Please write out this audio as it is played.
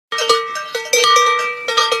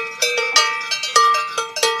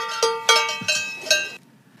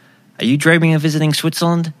Are you dreaming of visiting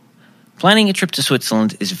Switzerland? Planning a trip to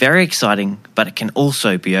Switzerland is very exciting, but it can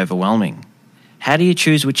also be overwhelming. How do you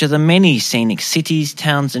choose which of the many scenic cities,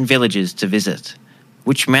 towns and villages to visit?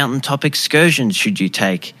 Which mountaintop excursions should you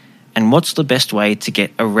take? And what's the best way to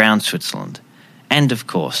get around Switzerland? And of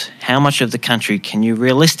course, how much of the country can you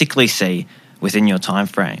realistically see within your time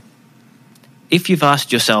frame? If you've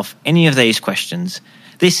asked yourself any of these questions,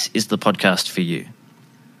 this is the podcast for you.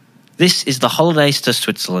 This is the Holidays to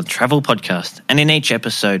Switzerland travel podcast, and in each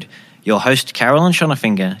episode, your host Carolyn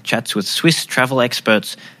Schonnefinger chats with Swiss travel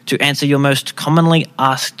experts to answer your most commonly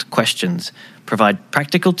asked questions, provide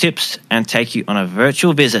practical tips, and take you on a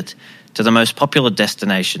virtual visit to the most popular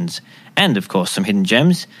destinations, and of course some hidden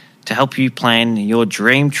gems to help you plan your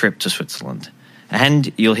dream trip to Switzerland.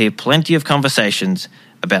 And you'll hear plenty of conversations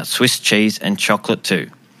about Swiss cheese and chocolate too.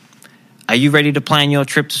 Are you ready to plan your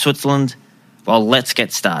trip to Switzerland? Well, let's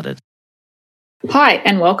get started. Hi,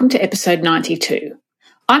 and welcome to episode 92.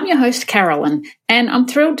 I'm your host, Carolyn, and I'm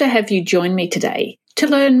thrilled to have you join me today to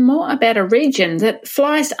learn more about a region that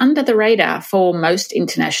flies under the radar for most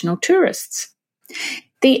international tourists.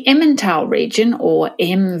 The Emmental region, or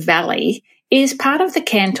Valley, is part of the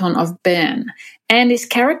canton of Bern and is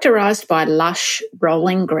characterised by lush,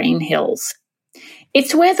 rolling green hills.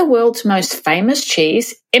 It's where the world's most famous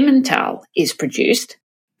cheese, Emmental, is produced.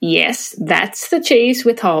 Yes, that's the cheese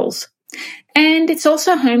with holes. And it's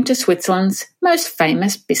also home to Switzerland's most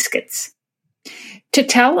famous biscuits. To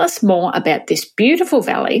tell us more about this beautiful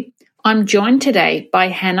valley, I'm joined today by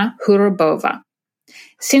Hannah Hurubova.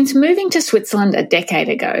 Since moving to Switzerland a decade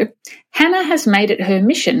ago, Hannah has made it her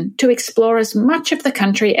mission to explore as much of the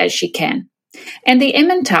country as she can, and the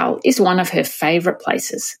Emmental is one of her favourite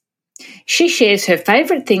places. She shares her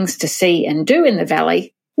favourite things to see and do in the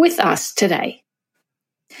valley with us today.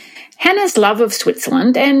 Hannah's love of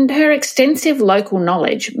Switzerland and her extensive local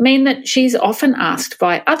knowledge mean that she's often asked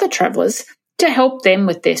by other travellers to help them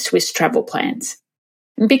with their Swiss travel plans.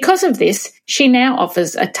 And because of this, she now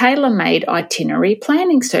offers a tailor-made itinerary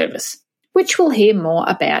planning service, which we'll hear more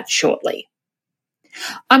about shortly.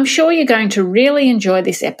 I'm sure you're going to really enjoy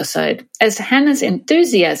this episode, as Hannah's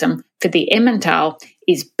enthusiasm for the Emmental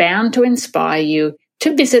is bound to inspire you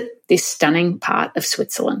to visit this stunning part of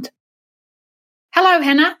Switzerland. Hello,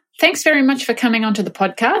 Hannah. Thanks very much for coming onto the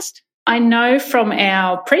podcast. I know from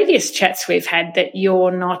our previous chats we've had that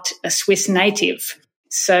you're not a Swiss native.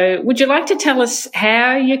 So would you like to tell us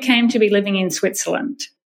how you came to be living in Switzerland?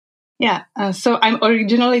 Yeah, so I'm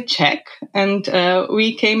originally Czech, and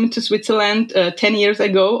we came to Switzerland 10 years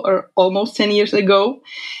ago, or almost 10 years ago.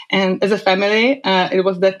 And as a family, it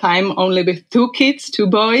was that time only with two kids, two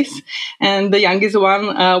boys, and the youngest one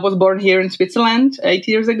was born here in Switzerland 8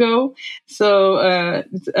 years ago. So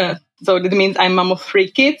that means I'm mom of three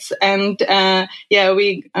kids, and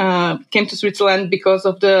we came to Switzerland because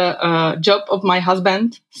of the job of my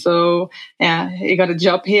husband. So he got a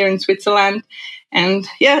job here in Switzerland. And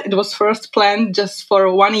it was first planned just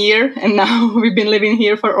for 1 year, and now we've been living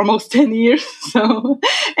here for almost 10 years. So,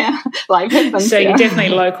 life happens. So you're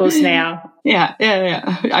definitely locals now. Yeah.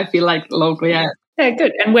 I feel like local, yeah. Yeah,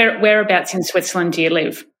 good. And whereabouts in Switzerland do you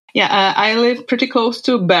live? Yeah, I live pretty close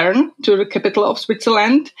to Bern, to the capital of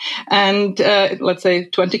Switzerland, and let's say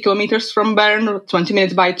 20 kilometers from Bern, 20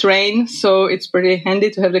 minutes by train. So it's pretty handy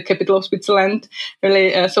to have the capital of Switzerland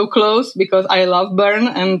really so close, because I love Bern,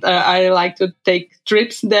 and I like to take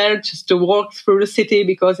trips there just to walk through the city,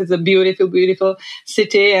 because it's a beautiful, beautiful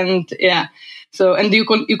city. And so, and you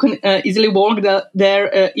can easily walk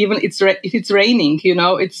there even if it's raining. You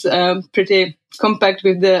know, it's pretty compact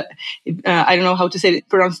with the I don't know how to say it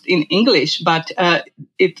pronounced in English, but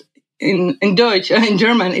it in Deutsch, in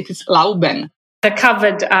German, it is Lauben. The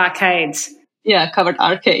covered arcades. Yeah, covered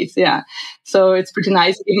arcades. Yeah, so it's pretty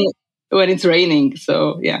nice even when it's raining.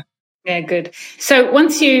 So yeah. Yeah, good. So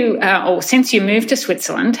since you moved to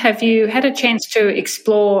Switzerland, have you had a chance to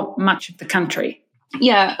explore much of the country?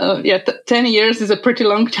 10 years is a pretty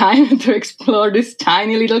long time to explore this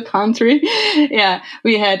tiny little country. Yeah,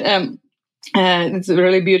 we had it's a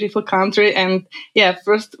really beautiful country, and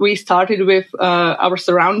first we started with our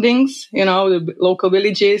surroundings, you know, the local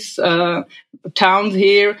villages, towns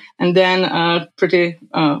here, and then pretty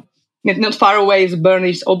not far away is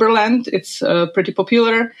Bernese Oberland. It's pretty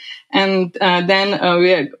popular, And then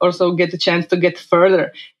we also get a chance to get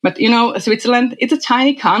further. But, Switzerland, it's a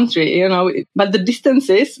tiny country, but the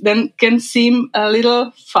distances then can seem a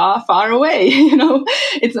little far away,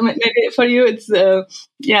 It's maybe for you, it's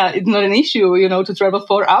not an issue, to travel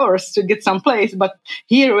 4 hours to get someplace. But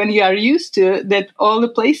here, when you are used to that all the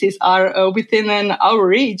places are within an hour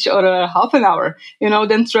reach or a half an hour,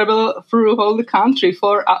 then travel through all the country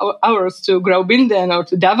 4 hours to Graubünden or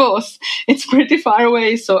to Davos, it's pretty far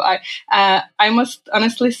away. So I must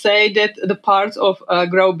honestly say that the parts of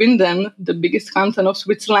Graubünden, the biggest canton of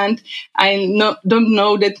Switzerland, I don't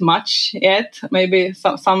know that much yet. Maybe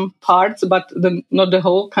some parts, but not the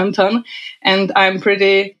whole canton. And I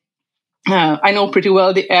know pretty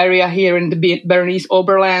well the area here in the Bernese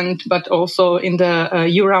Oberland, but also in the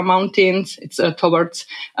Jura Mountains. It's towards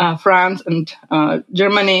France and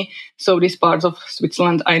Germany. So these parts of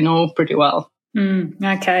Switzerland I know pretty well.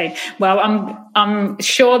 Okay. Well, I'm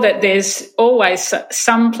sure that there's always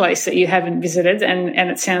some place that you haven't visited, and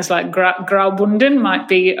it sounds like Graubünden might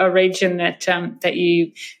be a region that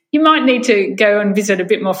you might need to go and visit a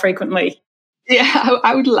bit more frequently. Yeah,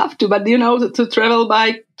 I would love to, but to travel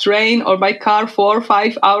by train or by car 4 or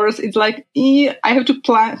 5 hours, it's like I have to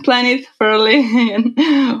plan it thoroughly and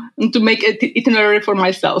to make an itinerary for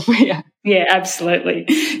myself. Yeah. Yeah, absolutely.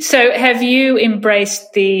 So, have you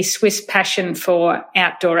embraced the Swiss passion for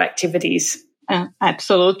outdoor activities?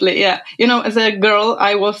 Absolutely, yeah. As a girl,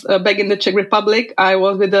 I was back in the Czech Republic. I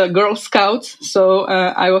was with the Girl Scouts, so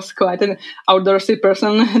I was quite an outdoorsy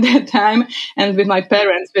person at that time. And with my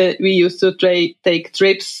parents, we used to take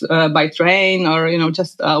trips by train or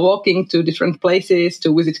just walking to different places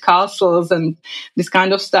to visit castles and this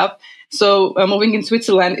kind of stuff. So moving in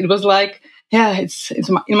Switzerland, it was like, yeah, it's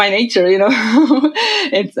in my nature,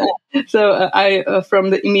 I from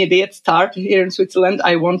the immediate start here in Switzerland,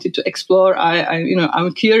 I wanted to explore.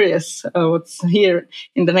 I'm curious what's here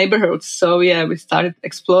in the neighborhoods. So yeah, we started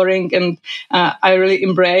exploring, and I really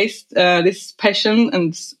embraced this passion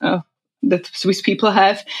and that Swiss people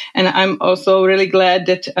have. And I'm also really glad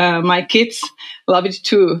that my kids love it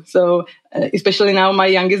too. So especially now my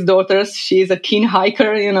youngest daughter, she's a keen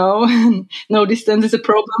hiker, no distance is a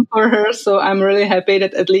problem for her. So I'm really happy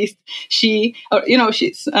that at least she's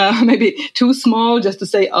maybe too small just to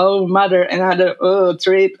say, oh, mother, another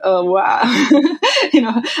trip. Oh, wow.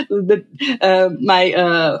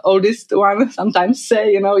 My oldest one sometimes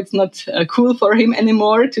say, it's not cool for him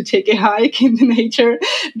anymore to take a hike in the nature.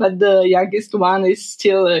 But the youngest one is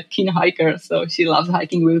still a keen hiker. So she loves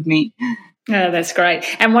hiking with me. Oh, that's great.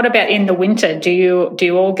 And what about in the winter? Do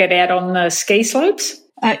you all get out on the ski slopes?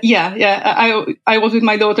 Yeah. I was with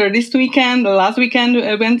my daughter this weekend. The last weekend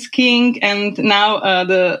I went skiing, and now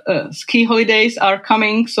the ski holidays are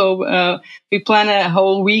coming. So we plan a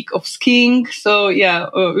whole week of skiing. So yeah,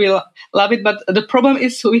 we love it. But the problem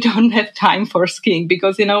is we don't have time for skiing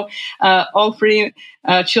because all three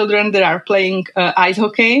children that are playing ice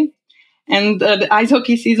hockey. And the ice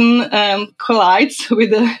hockey season collides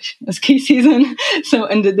with the ski season. So,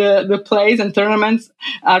 and the plays and tournaments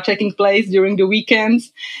are taking place during the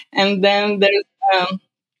weekends. And then there's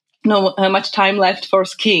no much time left for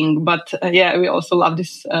skiing. But we also love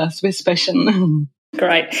this Swiss passion.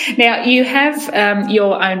 Great. Now, you have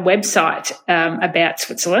your own website about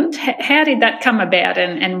Switzerland. How did that come about,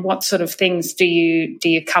 and what sort of things do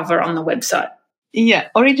you cover on the website? Yeah,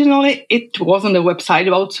 originally it wasn't a website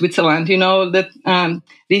about Switzerland, that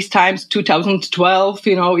these times, 2012,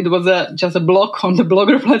 it was just a blog on the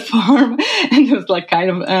Blogger platform, and it was like kind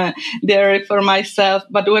of there for myself.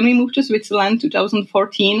 But when we moved to Switzerland,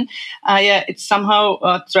 2014, it's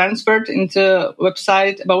somehow transferred into a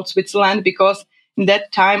website about Switzerland because in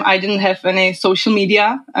that time, I didn't have any social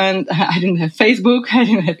media, and I didn't have Facebook, I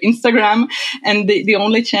didn't have Instagram. And the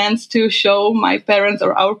only chance to show my parents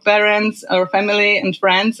or our parents, our family and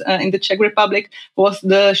friends in the Czech Republic was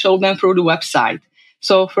to show them through the website.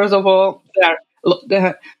 So first of all,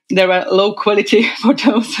 there were low quality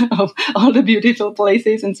photos of all the beautiful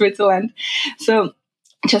places in Switzerland. So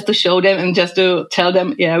just to show them and just to tell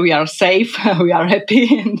them, yeah, we are safe, we are happy,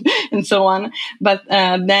 and so on. But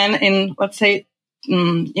then in, let's say,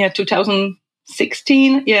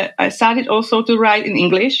 2016, I started also to write in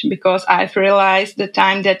English because I've realized the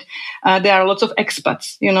time that there are lots of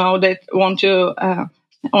expats, that want to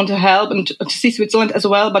help and to see Switzerland as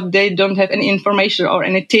well, but they don't have any information or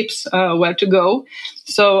any tips where to go.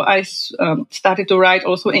 So I started to write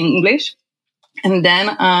also in English, and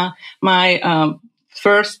then my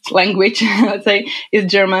first language, let's say, is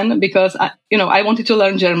German because I wanted to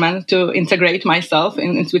learn German to integrate myself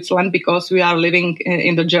in Switzerland because we are living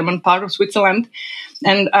in the German part of Switzerland,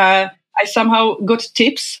 and I somehow got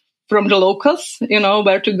tips from the locals,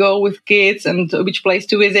 where to go with kids and which place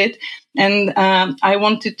to visit. And I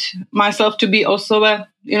wanted myself to be also a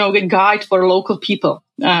guide for local people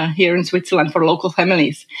here in Switzerland, for local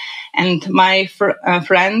families. And my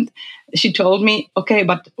friend, she told me, okay,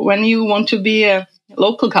 but when you want to be a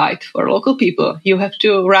local guide for local people, you have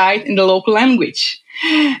to write in the local language.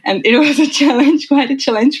 And it was a challenge, quite a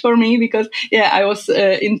challenge for me, because I was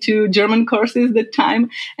into German courses that time,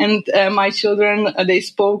 and my children, they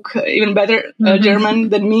spoke even better German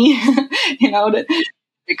than me,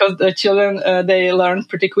 because the children, they learn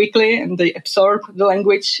pretty quickly and they absorb the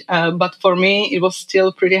language. But for me, it was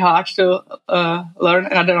still pretty hard to learn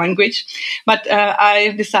another language. But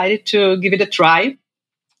I decided to give it a try.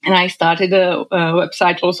 And I started a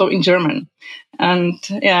website also in German. And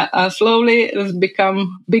slowly it has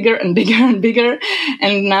become bigger and bigger and bigger.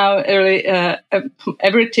 And now every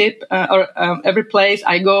tip or every place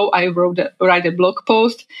I go, I write a blog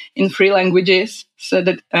post in 3 languages, so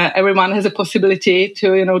that everyone has a possibility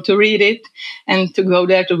to read it and to go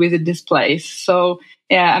there to visit this place. So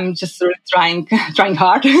I'm just really trying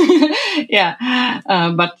hard.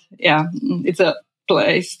 But it's a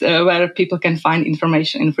place where people can find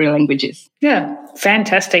information in 3 languages. Yeah,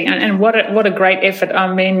 fantastic. And what a great effort.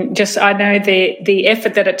 I mean, I know the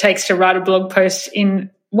effort that it takes to write a blog post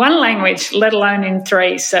in 1 language, let alone in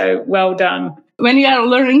 3. So well done. When you are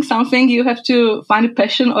learning something, you have to find a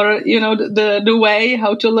passion or, the way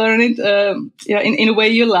how to learn it, in a way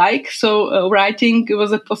you like. So writing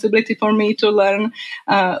was a possibility for me to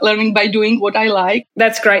learning by doing what I like.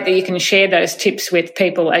 That's great that you can share those tips with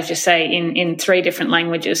people, as you say, in 3 different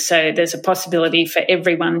languages. So there's a possibility for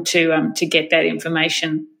everyone to get that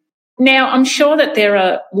information. Now, I'm sure that there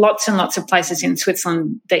are lots and lots of places in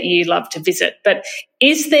Switzerland that you love to visit, but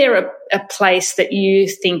is there a place that you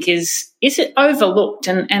think is it overlooked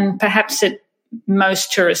and perhaps that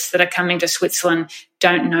most tourists that are coming to Switzerland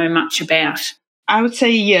don't know much about? I would say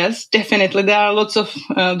yes, definitely. There are lots of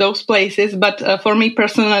those places, but for me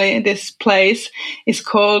personally, this place is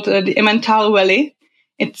called the Emmental Valley.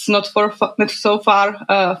 It's not so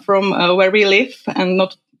far from where we live and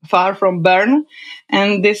not far from Bern.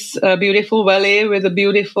 And this beautiful valley with a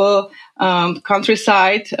beautiful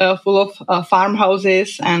countryside full of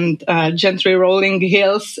farmhouses and gently rolling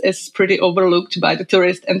hills is pretty overlooked by the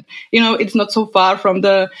tourists. And, it's not so far from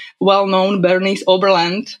the well-known Bernese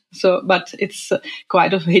Oberland, but it's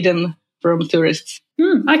quite hidden from tourists.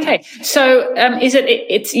 Okay. So is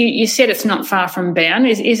it you said it's not far from Bern.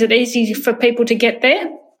 Is it easy for people to get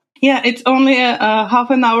there? Yeah, it's only a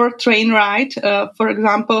half an hour train ride, for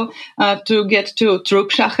example, to get to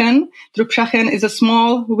Trubschachen. Trubschachen is a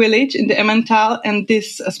small village in the Emmental, and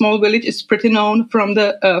this small village is pretty known for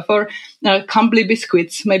Cambly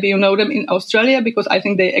biscuits. Maybe you know them in Australia, because I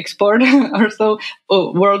think they export also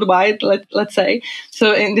worldwide, let's say.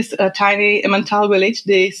 So in this tiny Emmental village,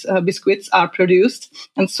 these biscuits are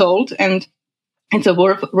produced and sold, and it's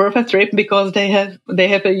worth a trip, because they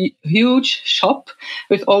have a huge shop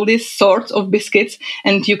with all these sorts of biscuits,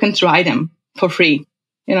 and you can try them for free.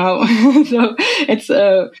 So it's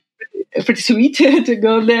pretty sweet to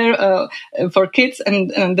go there for kids,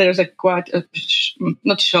 and there's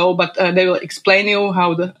not show, but they will explain you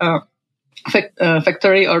how the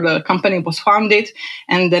factory or the company was founded,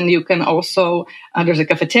 and then you can also there's a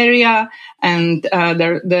cafeteria, and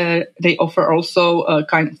they offer also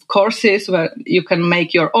kind of courses where you can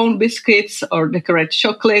make your own biscuits or decorate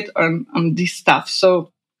chocolate and this stuff.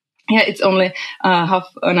 So it's only half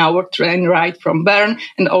an hour train ride from Bern,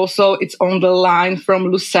 and also it's on the line from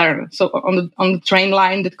Lucerne. So on the train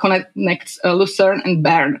line that connects Lucerne and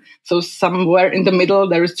Bern. So somewhere in the middle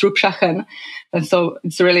there is Trubschachen, and so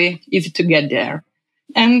it's really easy to get there.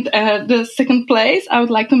 And the second place I would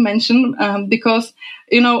like to mention, because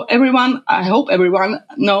I hope everyone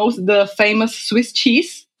knows the famous Swiss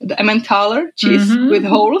cheese, the Emmentaler cheese with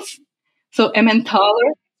holes. So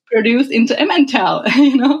Emmentaler produced into Emmental,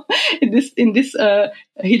 in this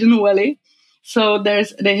hidden valley. So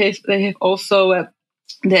they have also a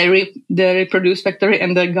dairy produce factory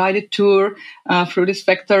and a guided tour through this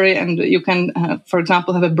factory, and you can, for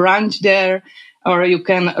example, have a brunch there, or you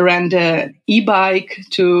can rent an e-bike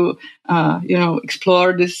to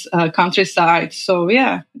explore this countryside. So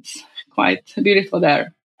it's quite beautiful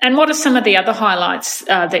there. And what are some of the other highlights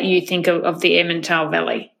that you think of the Emmental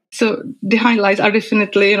Valley? So the highlights are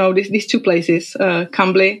definitely, these 2 places,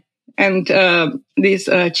 Cambly and this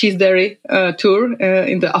cheese dairy tour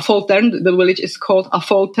in the Affoltern. The village is called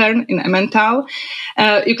Affoltern in Emmental.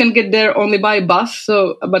 You can get there only by bus,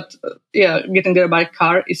 but getting there by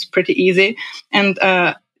car is pretty easy. And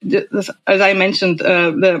as I mentioned,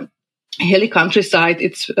 the hilly countryside.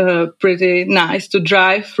 It's pretty nice to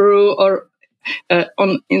drive through, or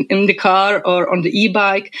in the car or on the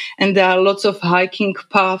e-bike, and there are lots of hiking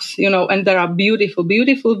paths, and there are beautiful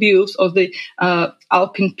views of the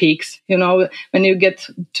alpine peaks. When you get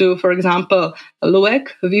to, for example, Lueck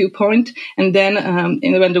viewpoint, and then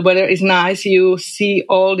when the weather is nice, you see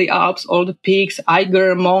all the Alps, all the peaks,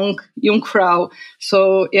 Eiger, Monk, Jungfrau.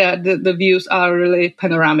 So yeah, the views are really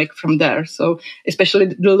panoramic from there. So especially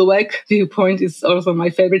the Lueck viewpoint is also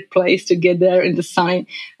my favorite place to get there in the sunny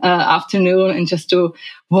afternoon, and just to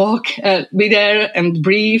walk, be there and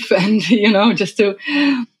breathe, and just to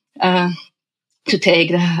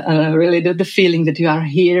take really the feeling that you are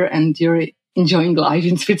here and you're enjoying life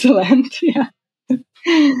in Switzerland. Yeah.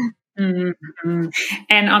 Mm-hmm.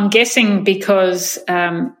 And I'm guessing because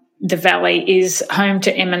the valley is home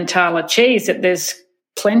to Emmentaler cheese, that there's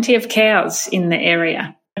plenty of cows in the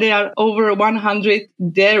area. There are over 100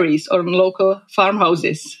 dairies or local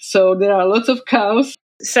farmhouses, so there are lots of cows.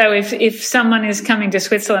 So if someone is coming to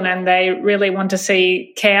Switzerland and they really want to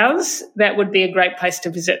see cows, that would be a great place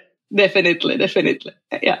to visit. Definitely,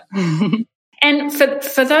 yeah. And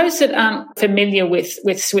for those that aren't familiar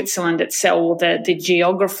with Switzerland itself, the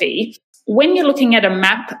geography, when you're looking at a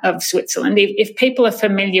map of Switzerland, if people are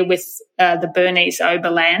familiar with the Bernese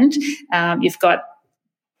Oberland, you've got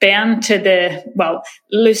Bern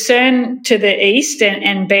Lucerne to the east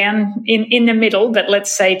and Bern in the middle, but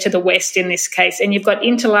let's say to the west in this case. And you've got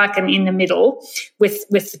Interlaken in the middle with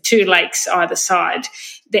the two lakes either side.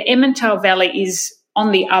 The Emmental Valley is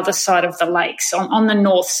on the other side of the lakes, on the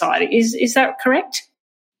north side. Is that correct?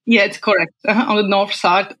 Yeah, it's correct. On the north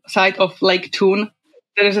side of Lake Thun.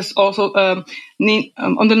 There is also on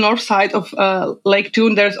the north side of Lake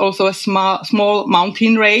Thun, there's also a small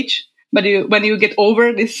mountain range. But when you get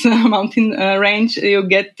over this mountain range, you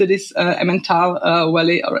get to this Emmental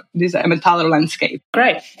Valley, or this Emmentaler landscape.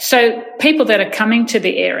 Great. So people that are coming to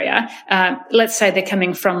the area, let's say they're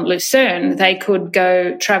coming from Lucerne, they could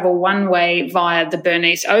travel one way via the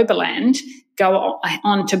Bernese Oberland, go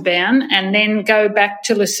on to Bern, and then go back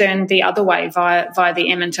to Lucerne the other way via the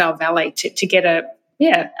Emmental Valley to get a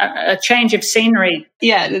change of scenery.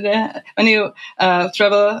 Yeah, when you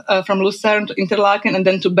travel from Lucerne to Interlaken and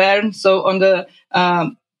then to Bern, so on the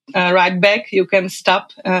right back, you can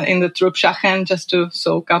stop in the Trubschachen just to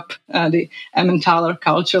soak up the Emmentaler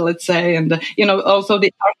culture, let's say. And, also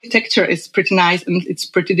the architecture is pretty nice, and it's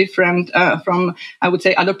pretty different from, I would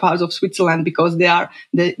say, other parts of Switzerland, because they are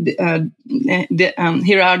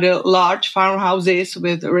here are the large farmhouses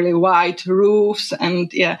with really wide roofs,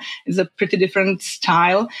 and it's a pretty different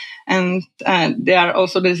style. And there are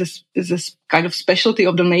also there's this kind of specialty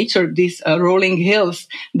of the nature, these rolling hills.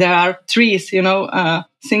 There are trees,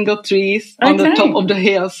 single trees on the top of the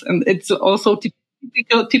hills, and it's also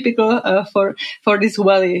typical for this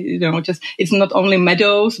valley. Just it's not only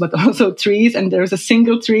meadows but also trees, and there's a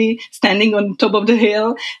single tree standing on top of the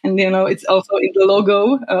hill, and it's also in the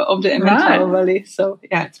logo of the Emmental Valley. So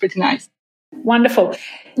yeah, it's pretty nice. Wonderful.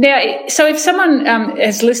 Now, so if someone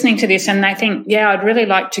is listening to this and they think, I'd really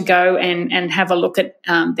like to go and have a look at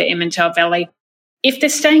the Emmental Valley, if they're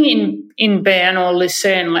staying in Bern or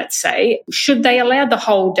Lucerne, let's say, should they allow the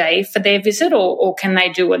whole day for their visit, or can they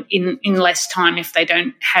do it in less time if they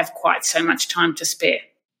don't have quite so much time to spare?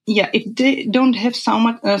 Yeah, if they don't have so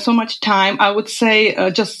much time, I would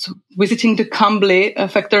say just visiting the Kambly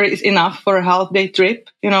factory is enough for a half-day trip,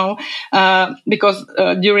 because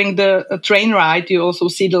during the train ride, you also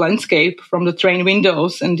see the landscape from the train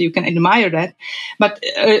windows, and you can admire that. But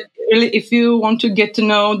really, if you want to get to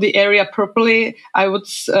know the area properly, I would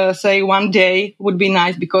say one day would be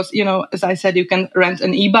nice, because, as I said, you can rent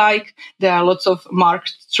an e-bike. There are lots of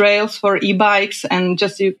marked trails for e-bikes, and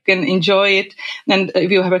just you can enjoy it. And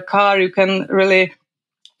if you have a car, you can really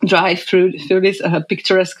drive through these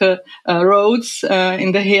picturesque roads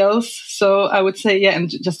in the hills. So I would say, and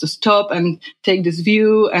just to stop and take this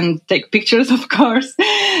view and take pictures, of course.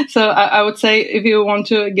 So I would say, if you want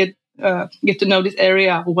to get to know this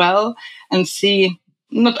area well and see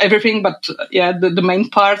not everything, but the main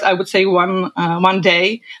parts, I would say one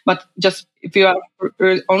day. But just if you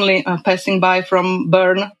are only passing by from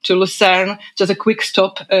Bern to Lucerne, just a quick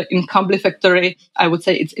stop in Kambly factory, I would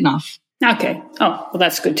say it's enough. Okay. Oh, well,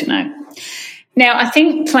 that's good to know. Now, I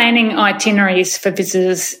think planning itineraries for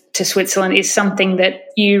visitors to Switzerland is something that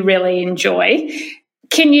you really enjoy.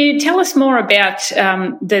 Can you tell us more about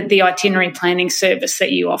the itinerary planning service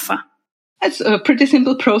that you offer? It's a pretty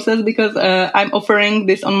simple process because I'm offering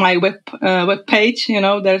this on my web page.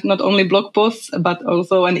 There's not only blog posts, but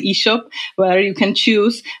also an e-shop where you can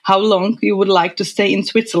choose how long you would like to stay in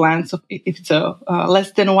Switzerland. So if it's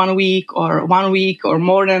less than 1 week or 1 week or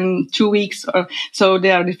more than 2 weeks, so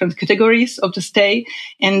there are different categories of the stay,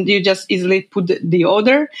 and you just easily put the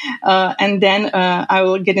order, and then I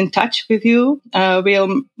will get in touch with you.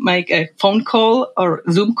 We'll make a phone call or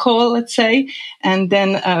Zoom call, let's say, and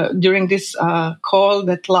then during this call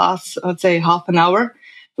that lasts, let's say, half an hour,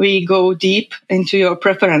 we go deep into your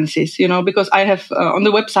preferences, because I have on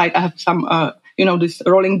the website, I have some, these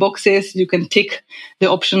rolling boxes. You can tick the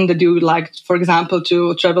option that you would like, for example,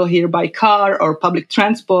 to travel here by car or public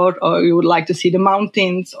transport, or you would like to see the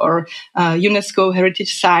mountains or UNESCO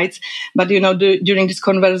heritage sites. But, during this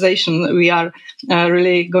conversation, we are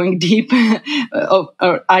really going deep.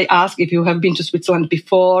 Or I ask if you have been to Switzerland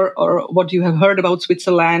before, or what you have heard about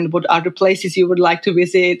Switzerland, what are the places you would like to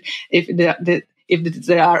visit, if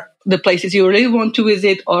they are the places you really want to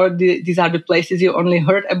visit, or these are the places you only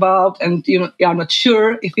heard about and you are not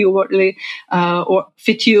sure if you really or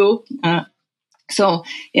fit you. So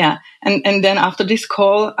yeah, and then after this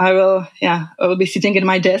call, I will be sitting at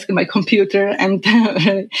my desk at my computer and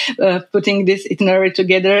putting this itinerary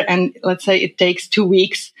together. And let's say it takes 2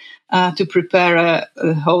 weeks to prepare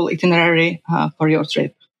a whole itinerary for your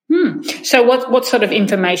trip. So what sort of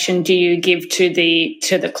information do you give to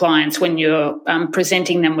the clients when you're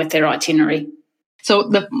presenting them with their itinerary? So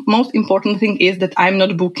the most important thing is that I'm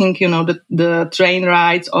not booking, the train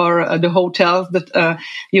rides or the hotels that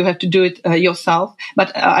you have to do it yourself.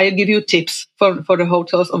 But I give you tips for the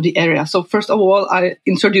hotels of the area. So first of all, I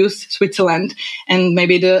introduce Switzerland and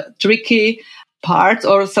maybe the tricky parts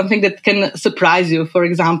or something that can surprise you. For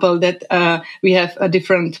example, that we have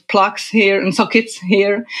different plugs here and sockets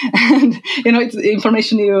here, and it's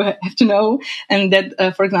information you have to know. And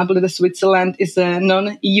that, for example, that Switzerland is a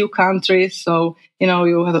non-EU country, so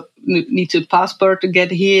you need a passport to get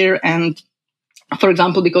here. And for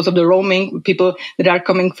example, because of the roaming, people that are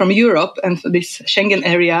coming from Europe and this Schengen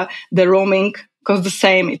area, the roaming costs the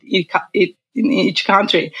same. In each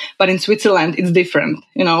country, but in Switzerland it's different,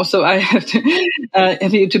 so I have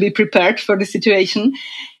to be prepared for the situation.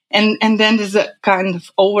 And then there's a kind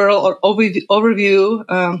of overall or overview,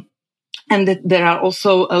 and that there are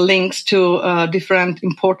also links to different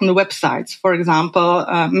important websites. For example,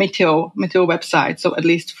 meteo websites, so at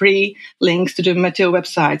least 3 links to the meteo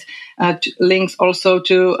website, links also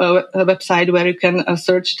to a website where you can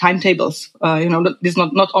search timetables. This is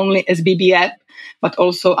not only SBB app, but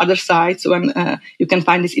also other sites when you can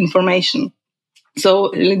find this information.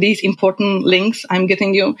 So these important links I'm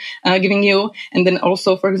giving you, and then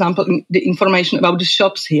also, for example, the information about the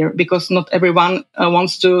shops here, because not everyone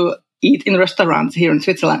wants to eat in restaurants here in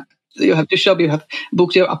Switzerland. You have to shop. You have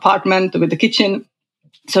booked your apartment with the kitchen,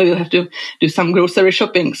 so you have to do some grocery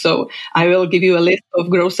shopping. So I will give you a list of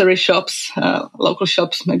grocery shops, local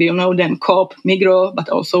shops. Maybe you know them, Coop, Migros, but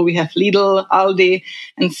also we have Lidl, Aldi,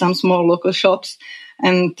 and some small local shops.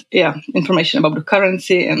 And information about the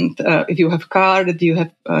currency, and if you have a car, that you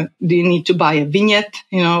have, do you need to buy a vignette,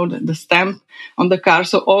 the stamp on the car.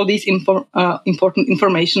 So all these important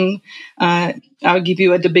information I'll give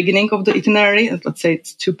you at the beginning of the itinerary. Let's say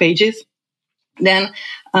it's 2 pages. Then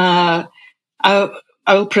I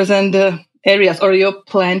will present the areas or your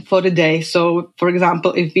plan for the day. So, for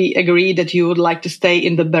example, if we agree that you would like to stay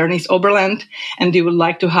in the Bernese Oberland and you would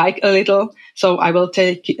like to hike a little, so I will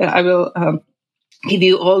give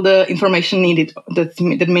you all the information needed.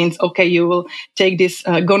 That means, okay, you will take this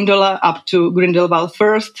gondola up to Grindelwald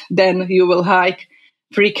first, then you will hike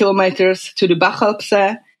 3 kilometers to the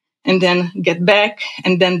Bachalpsee and then get back.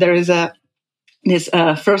 And then there is this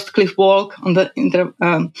first cliff walk in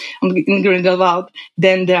Grindelwald.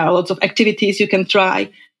 Then there are lots of activities you can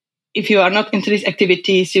try. If you are not into these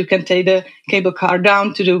activities, you can take the cable car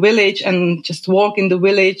down to the village and just walk in the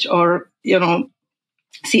village, or,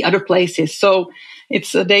 see other places. So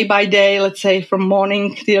it's a day by day, let's say from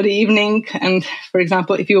morning till the evening. And for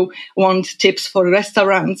example, if you want tips for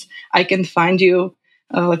restaurants, I can find you,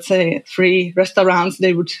 let's say 3 restaurants.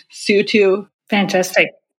 They would suit you.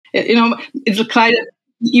 Fantastic. It's a kind of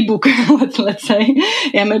ebook, let's say.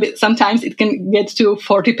 Yeah, maybe sometimes it can get to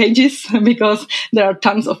 40 pages because there are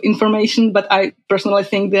tons of information, but I personally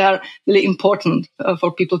think they are really important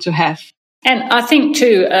for people to have. And I think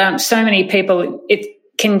too, so many people, it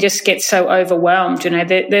can just get so overwhelmed.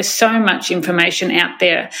 There's so much information out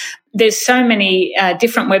there. there's so many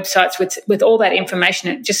different websites with all that information.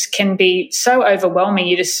 It just can be so overwhelming.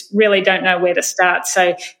 You just really don't know where to start.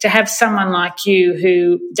 So to have someone like you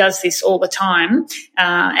who does this all the time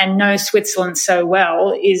and knows Switzerland so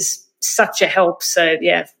well is such a help. So,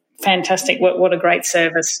 yeah, fantastic. What a great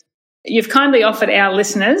service. You've kindly offered our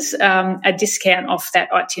listeners a discount off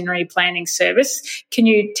that itinerary planning service. Can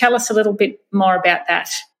you tell us a little bit more about that?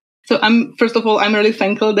 So first of all, I'm really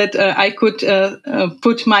thankful that I could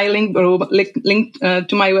put my link to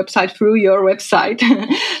my website through your website.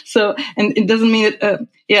 So, and it doesn't mean that,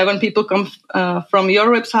 when people come from your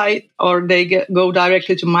website or they go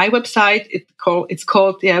directly to my website, it's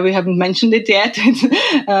called, we haven't mentioned it yet, it's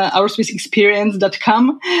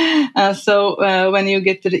ourswissexperience.com. So when you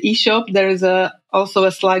get to the eShop, there is also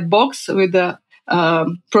a slide box with a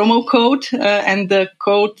promo code, and the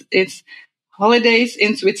code is Holidays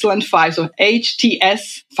in Switzerland 5, so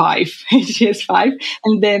HTS5,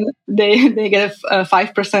 and then they get a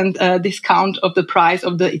 5% discount of the price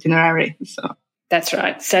of the itinerary. So that's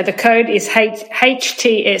right. So the code is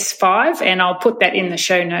HTS5, and I'll put that in the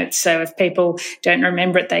show notes. So if people don't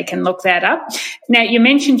remember it, they can look that up. Now, you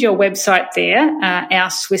mentioned your website there,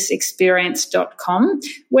 ourswissexperience.com.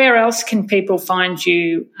 Where else can people find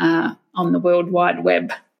you on the World Wide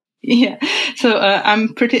Web? Yeah, so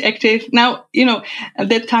I'm pretty active now. At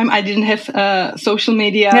that time I didn't have social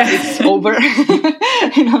media. It's over.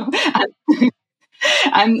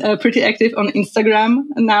 I'm pretty active on Instagram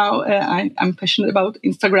now. I'm passionate about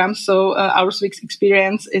Instagram, so Our Swiss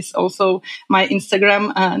Experience is also my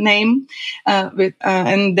Instagram name,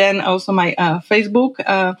 and then also my Facebook.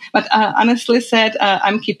 But honestly said,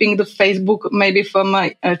 I'm keeping the Facebook maybe for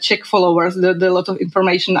my Czech followers. The lot of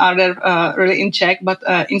information are there really in Czech, but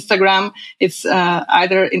Instagram it's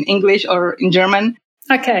either in English or in German.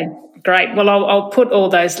 Okay, great. Well, I'll put all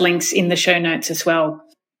those links in the show notes as well.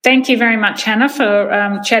 Thank you very much, Hannah,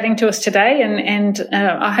 for chatting to us today, and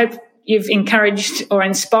I hope you've encouraged or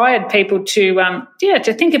inspired people to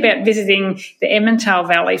think about visiting the Emmental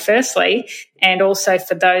Valley firstly, and also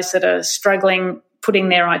for those that are struggling putting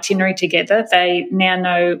their itinerary together, they now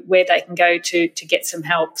know where they can go to get some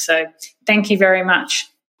help. So thank you very much.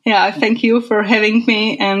 Yeah, thank you for having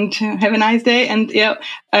me, and have a nice day. And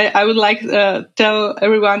I would like to tell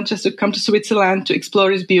everyone just to come to Switzerland to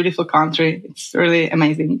explore this beautiful country. It's really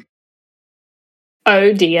amazing.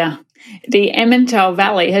 Oh dear. The Emmental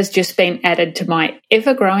Valley has just been added to my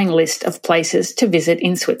ever-growing list of places to visit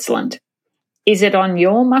in Switzerland. Is it on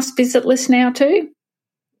your must-visit list now too?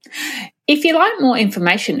 If you'd like more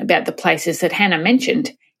information about the places that Hannah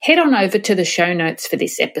mentioned, head on over to the show notes for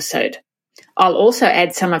this episode. I'll also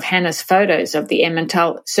add some of Hannah's photos of the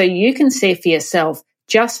Emmental so you can see for yourself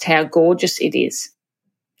just how gorgeous it is.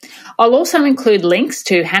 I'll also include links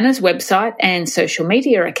to Hannah's website and social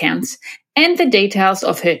media accounts and the details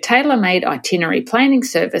of her tailor-made itinerary planning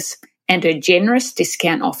service and her generous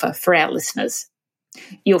discount offer for our listeners.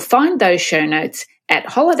 You'll find those show notes at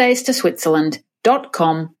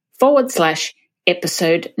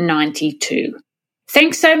holidaystoswitzerland.com/episode 92.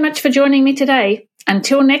 Thanks so much for joining me today.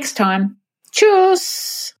 Until next time.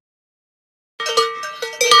 Tschüss!